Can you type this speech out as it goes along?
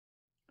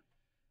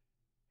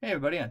Hey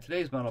everybody, on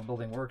today's model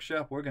building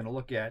workshop we're going to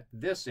look at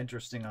this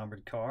interesting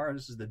armored car.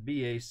 This is the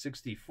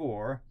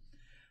BA-64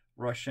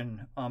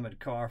 Russian armored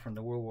car from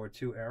the World War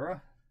II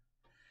era.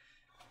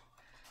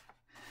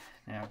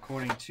 Now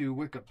according to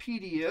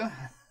Wikipedia,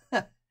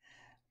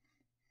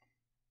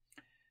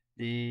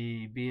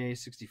 the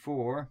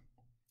BA-64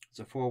 is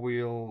a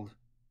four-wheeled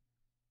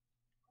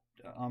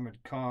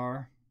armored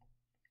car.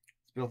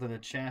 It's built in a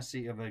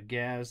chassis of a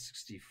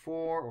GAZ-64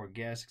 or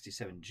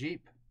GAZ-67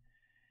 Jeep.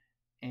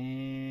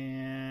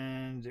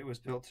 And it was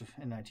built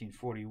in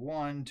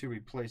 1941 to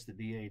replace the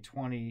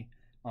BA-20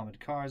 armored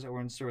cars that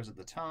were in service at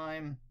the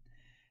time.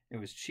 It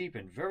was cheap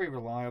and very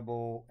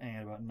reliable,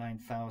 and about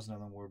 9,000 of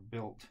them were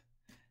built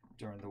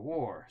during the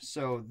war.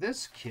 So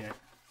this kit,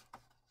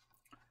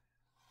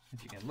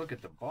 if you can look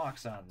at the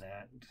box on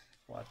that,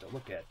 a lot to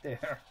look at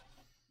there.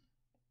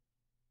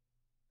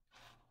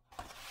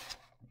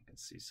 You can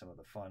see some of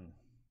the fun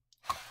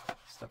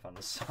stuff on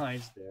the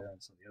sides there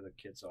and some of the other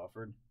kits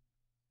offered.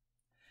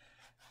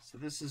 So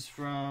this is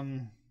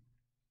from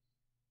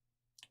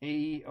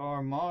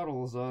AER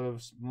Models out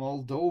of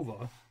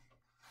Moldova.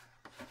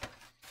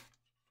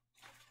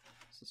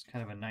 This is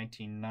kind of a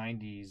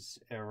 1990s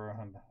era,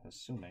 I'm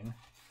assuming.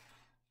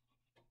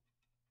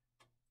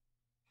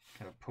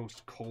 Kind of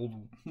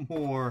post-Cold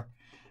War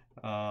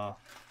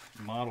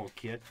model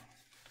kit.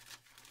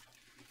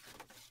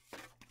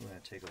 We're going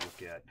to take a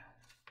look at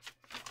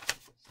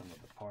some of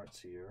the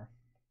parts here.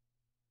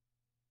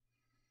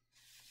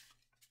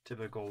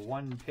 Typical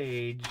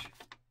one-page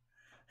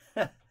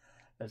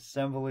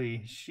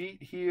assembly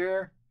sheet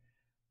here.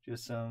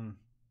 Just some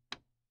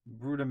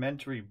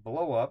rudimentary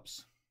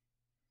blow-ups.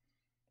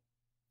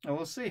 And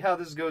we'll see how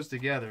this goes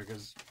together,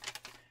 because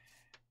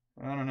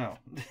I don't know.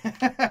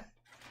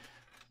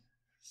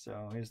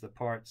 So here's the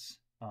parts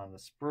on the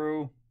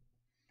sprue.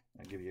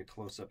 I'll give you a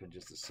close-up in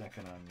just a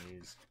second on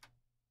these.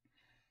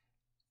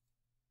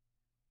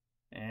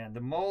 And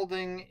the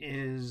molding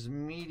is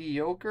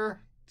mediocre.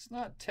 It's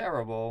not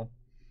terrible,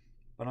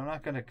 but I'm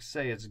not going to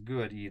say it's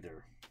good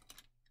either.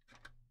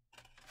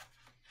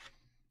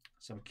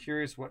 So I'm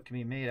curious what can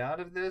be made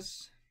out of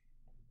this.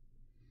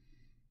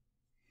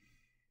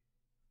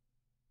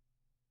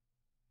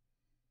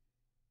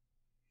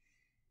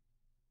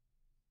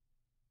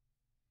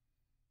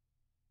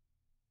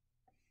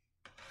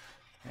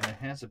 And it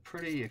has a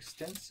pretty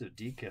extensive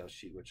decal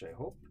sheet, which I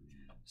hope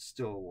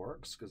still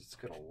works, because it's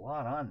got a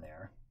lot on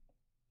there.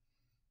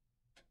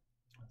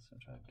 So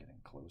try getting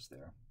close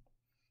there.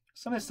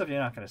 Some of this stuff you're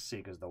not going to see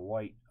because the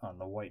white on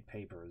the white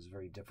paper is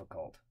very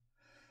difficult.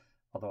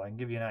 Although I can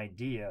give you an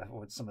idea of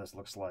what some of this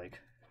looks like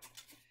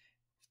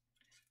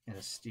in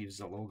a Steve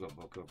Zaloga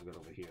book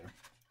over here.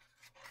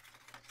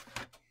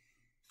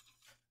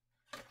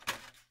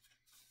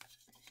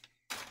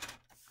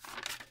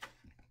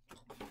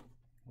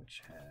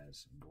 Which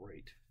has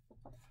great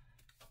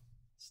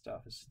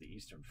stuff. This is the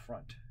Eastern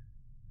Front.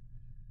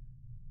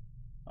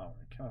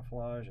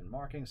 Camouflage and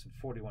markings from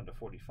 41 to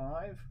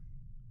 45.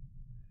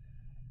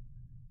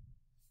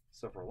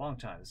 So for a long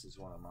time, this is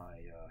one of my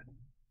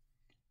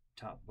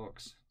top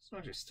books. So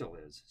actually still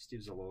is.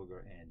 Steve Zaloga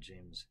and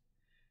James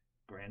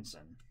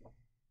Grandson.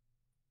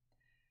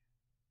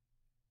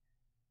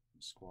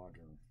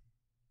 Squadron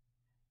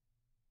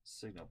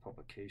Signal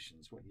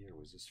Publications. What year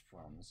was this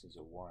from? This is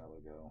a while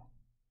ago.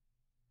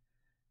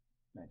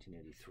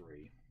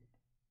 1983.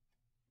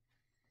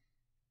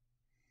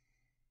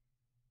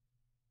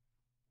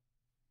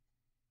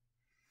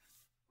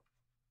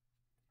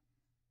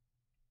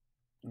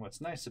 And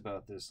what's nice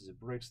about this is it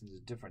breaks into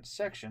different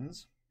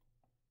sections.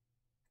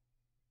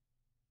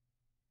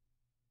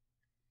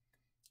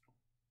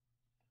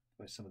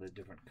 By some of the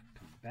different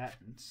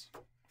combatants.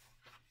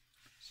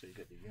 So you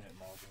get the unit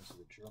markings of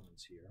the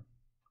Germans here.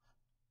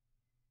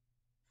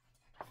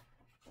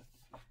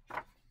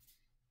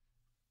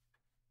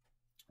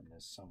 And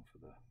there's some for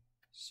the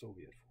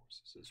Soviet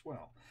forces as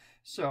well.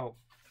 So,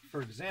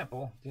 for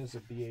example, there's a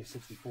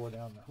BA-64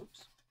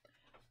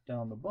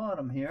 down the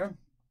bottom here.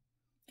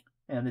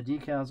 And the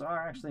decals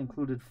are actually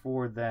included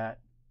for that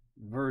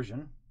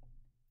version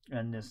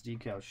and this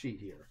decal sheet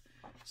here.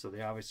 So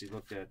they obviously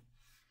looked at,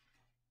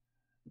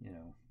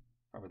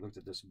 probably looked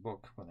at this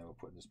book when they were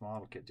putting this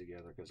model kit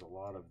together, because a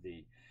lot of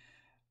the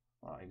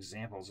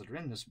examples that are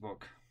in this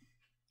book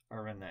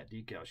are in that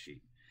decal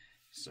sheet.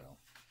 So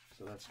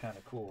that's kind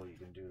of cool. You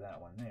can do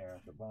that one there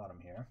at the bottom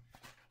here.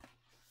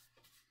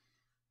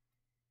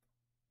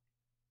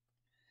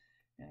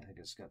 And I think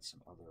it's got some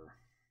other...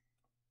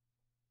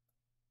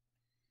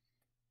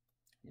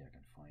 Yeah, I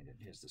can find it.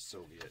 Here's the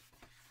Soviet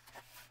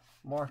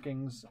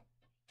markings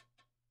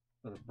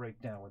with a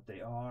breakdown what they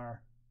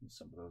are. And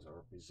some of those are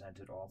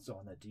represented also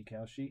on that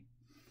decal sheet.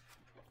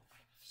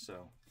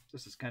 So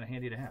this is kind of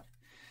handy to have.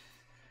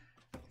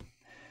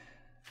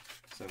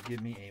 So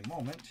give me a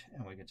moment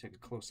and we can take a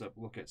close-up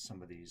look at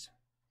some of these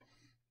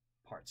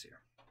parts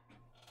here.